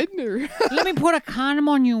any in like, good, or- let me put a condom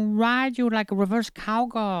on you, ride you like a reverse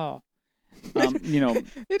cowgirl. You know,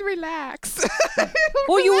 It relax.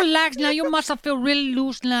 oh, you relax now. Your muscle feel really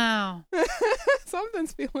loose now.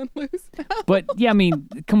 Something's feeling loose. But yeah,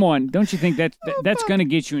 come on, don't you think that's going to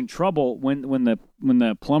get you in trouble when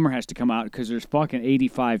the plumber has to come out because there's fucking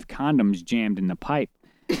 85 condoms jammed in the pipe?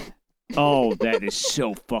 Oh, that is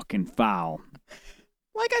so fucking foul.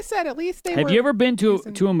 Like I said, at least they Have were you ever been to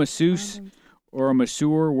using a masseuse condoms. or a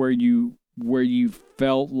masseur where you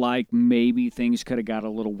felt like maybe things could have got a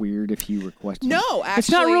little weird if you requested? No, actually.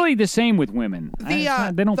 It's not really the same with women. They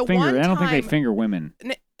don't the finger. one I don't think they time- finger women.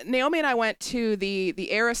 Naomi and I went to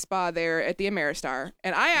the Era Spa there at the Ameristar,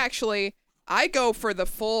 and I go for the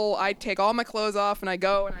full. I take all my clothes off and I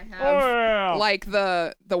go and I have like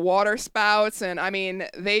the water spouts, and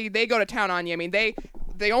they go to town on you.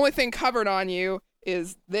 The only thing covered on you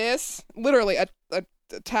is this, literally a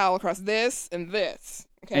towel across this and this.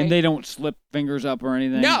 Okay. And they don't slip fingers up or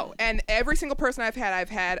anything. No, and every single person I've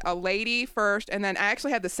had a lady first, and then I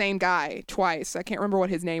actually had the same guy twice. I can't remember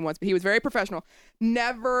what his name was, but he was very professional.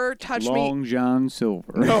 Never touched me. Long John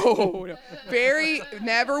Silver. No.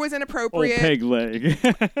 Never was Old inappropriate. peg leg.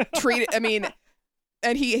 Treated.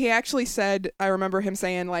 And he actually said, I remember him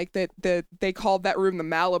saying like that they called that room the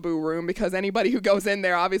Malibu room because anybody who goes in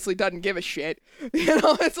there obviously doesn't give a shit.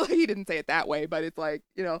 It's like, he didn't say it that way, but it's like,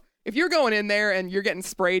 if you're going in there and you're getting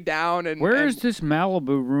sprayed down and Where is this Malibu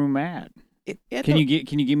room at? Can you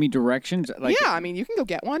give me directions? Like, yeah, you can go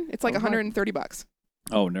get one. It's like $130.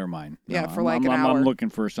 Oh, never mind. Yeah, No, for like I'm, an I'm, hour. I'm looking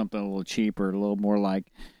for something a little cheaper, a little more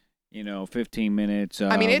like, 15 minutes.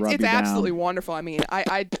 rub It's you down. absolutely wonderful.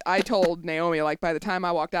 I told Naomi, like, by the time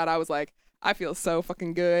I walked out, I was like, I feel so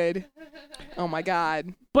fucking good. Oh my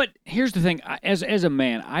God. But here's the thing: as a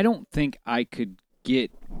man, I don't think I could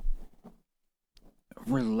get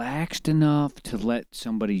relaxed enough to let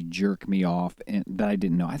somebody jerk me off and that I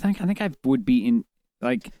didn't know. I think I would be in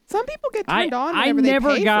like. Some people get I turned on whenever they pay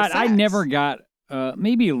for sex. I never got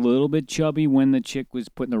maybe a little bit chubby when the chick was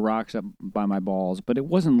putting the rocks up by my balls, but it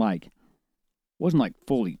wasn't like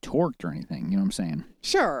fully torqued or anything. You know what I'm saying?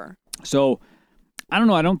 Sure. So I don't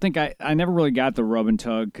know. I don't think I never really got the rub and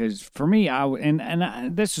tug because for me,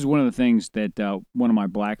 this is one of the things that one of my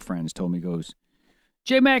black friends told me. Goes,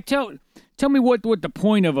 J Mac, tell me what the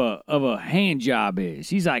point of a hand job is.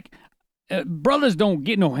 He's like, brothers don't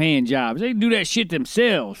get no hand jobs. They do that shit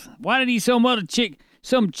themselves. Why did he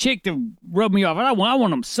some chick to rub me off? I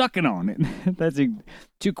want them sucking on it. That's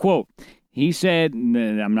to quote. He said,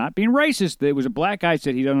 I'm not being racist. It was a black guy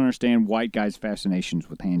said he doesn't understand white guys' fascinations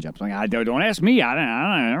with hand jobs. Like, don't ask me.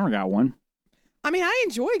 I never got one. I've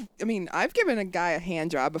given a guy a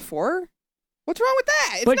hand job before. What's wrong with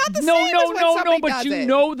that? It's But not the same as when somebody but does you it.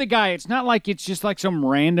 know the guy. It's not like it's just like some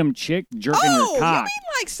random chick jerking Oh, your you cock.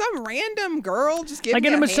 mean like some random girl just giving Like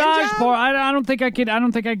in you a hand massage job? part, I don't think I could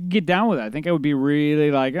get down with it. I think I would be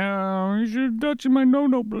really like, oh, you should touch my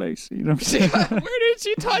no place. You know what I'm saying? Where did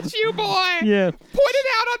she touch you, boy? Yeah. Point it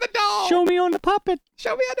out on the doll. Show me on the puppet.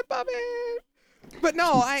 Show me how to puppet. But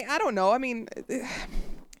no, I don't know.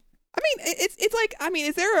 It's like,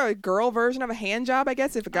 is there a girl version of a hand job, I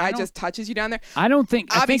guess, if a guy just touches you down there? I don't think.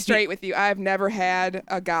 I'll be straight with you. I've never had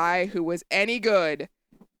a guy who was any good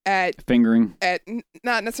at Fingering.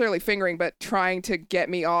 not necessarily fingering, but trying to get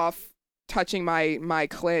me off touching my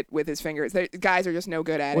clit with his fingers. Guys are just no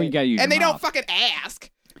good at Well, it. you gotta use and your they mouth. don't fucking ask.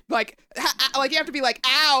 Like you have to be like,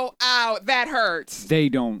 ow, ow, that hurts. They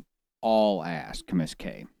don't all ask, Miss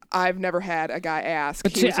K. I've never had a guy ask.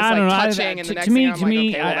 But He see, was just I don't like know. touching, and the next to me, thing I'm like,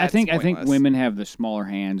 okay, well, I that's think pointless. women have the smaller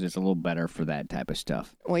hands. It's a little better for that type of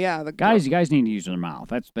stuff. Well, yeah, the Guys, you guys need to use their mouth.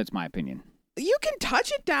 That's my opinion. You can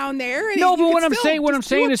touch it down there. And No, you but can what I'm still saying, just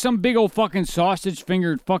do it. is some big old fucking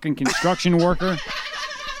sausage-fingered fucking construction worker.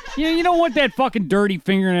 You don't want that fucking dirty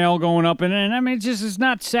fingernail going up, and I mean, it's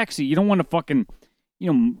not sexy. You don't want to fucking,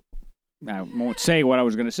 I won't say what I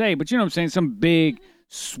was gonna say, but you know what I'm saying. Some big,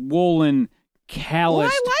 swollen, Well,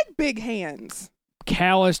 calloused, I like big hands.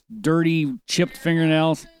 dirty, chipped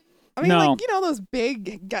fingernails. I mean, No. like, those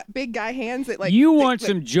big guy hands that, like... You that- want that,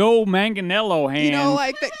 some Joe Manganiello hands.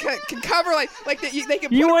 like, that can cover, like that they can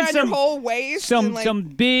put You want around your some- whole waist. some and, like, some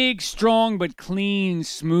big, strong but clean,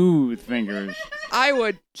 smooth fingers. I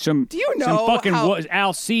would... Some Do you some know fucking how-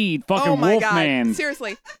 Alcide, fucking oh, my God. Wolfman.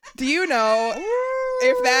 Seriously. Do you know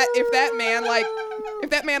if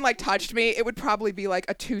that man touched me, it would probably be like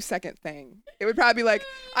a 2-second thing. It would probably be like,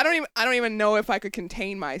 I don't even know if I could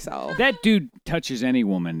contain myself. That dude touches any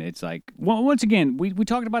woman. It's like, well, once again, we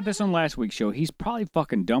talked about this on last week's show. He's probably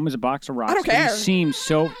fucking dumb as a box of rocks. I don't but care. He seems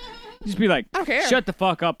so. Just be like, I don't care. shut the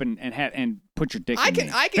fuck up and put your dick I in can-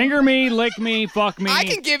 me. I can- Finger me, lick me, fuck me. I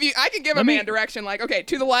can give a Let me- man direction, like, okay,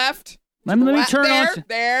 to the left. Let me left, turn there, on.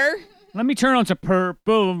 there. Let me turn on some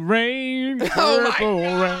Purple Rain. Oh, my Purple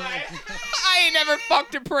God. Rain. I ain't never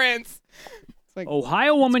fucked a prince. It's like,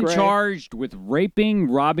 Ohio woman great. charged with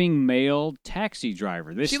robbing male taxi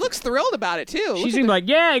driver. she looks thrilled about it, too. She seemed like,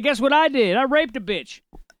 yeah, guess what I did? I raped a bitch.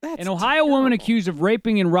 That's An Ohio woman terrible. accused of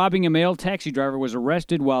raping and robbing a male taxi driver was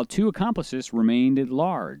arrested while 2 accomplices remained at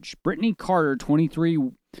large. Brittany Carter, 23,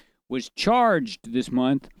 was charged this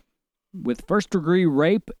month with first-degree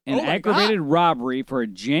rape and Oh my aggravated robbery for a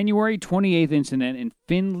January 28th incident in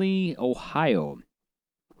Findlay, Ohio.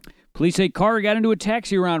 Police say Carter got into a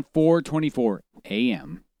taxi around 4:24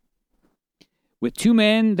 a.m. with 2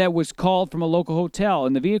 men that was called from a local hotel.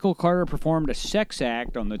 In the vehicle, Carter performed a sex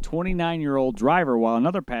act on the 29-year-old driver while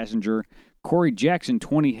another passenger, Corey Jackson,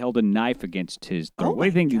 20, held a knife against his throat. Oh What do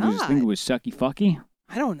you think? my He was thinking it was sucky-fucky?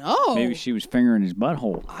 I don't know. Maybe she was fingering his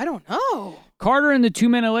butthole. I don't know. Carter and the 2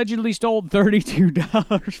 men allegedly stole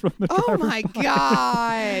 $32 from the Oh, driver's my pocket.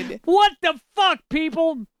 God. What the fuck,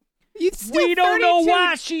 people? You still We don't know 32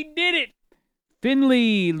 why she did it.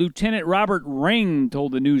 Findlay Lieutenant Robert Ring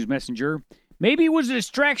told the news messenger, maybe it was a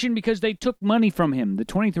distraction because they took money from him. The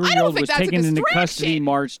 23-year-old think was that's a taken into custody distraction.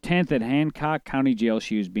 March 10th at Hancock County Jail.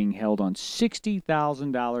 She was being held on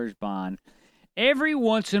 $60,000 bond. Every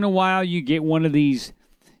once in a while, you get one of these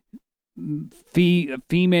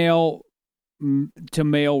female to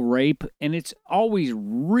male rape, and it's always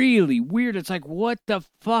really weird. It's like, what the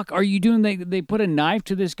fuck are you doing? They put a knife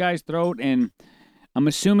to this guy's throat, and I'm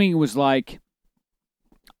assuming it was like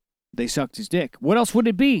they sucked his dick. What else would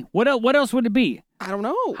it be? What else would it be? I don't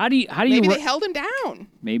know. How do you Maybe they held him down.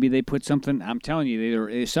 Maybe they put something. I'm telling you,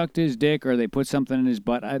 either they sucked his dick or they put something in his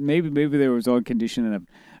butt. Maybe there was on condition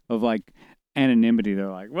of like anonymity.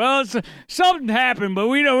 They're like, well, something happened, but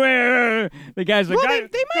we don't. The guy's like, Well, they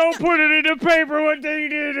might don't not- put it in the paper what they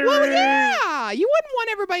did. Well, yeah. You wouldn't want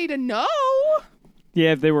everybody to know.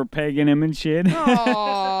 Yeah, if they were pegging him and shit.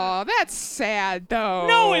 Oh, that's sad, though.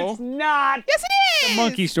 No, it's not. Yes, it is. The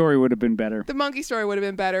monkey story would have been better. The monkey story would have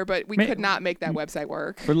been better, but we could not make that website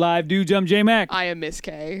work. For Live Dudes, I'm J Mac. I am Miss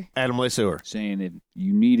K. Adam Lesueur. Saying if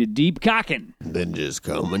you need a deep cocking. Then just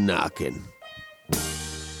come a knocking.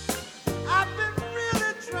 I've been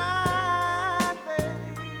really trying, baby,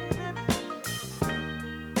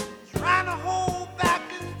 trying to hold back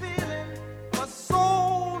this feeling for so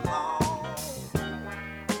long.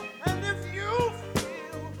 And if you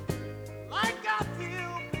feel like I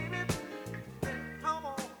feel, baby, then come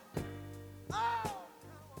on. Oh, come on.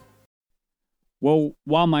 Well,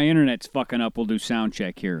 while my internet's fucking up, we'll do sound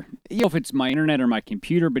check here. I don't know if it's my internet or my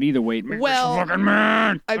computer, but either way, it makes Well, this fucking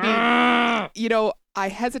man. I mean, Ah! I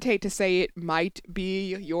hesitate to say it might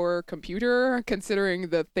be your computer, considering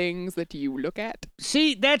the things that you look at.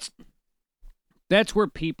 See, that's where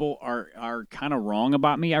people are kind of wrong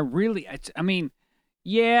about me. I got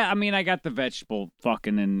the vegetable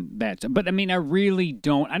fucking and that, but I mean, I really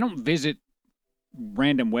don't. I don't visit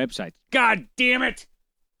random websites. God damn it!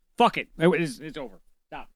 Fuck it. It's over.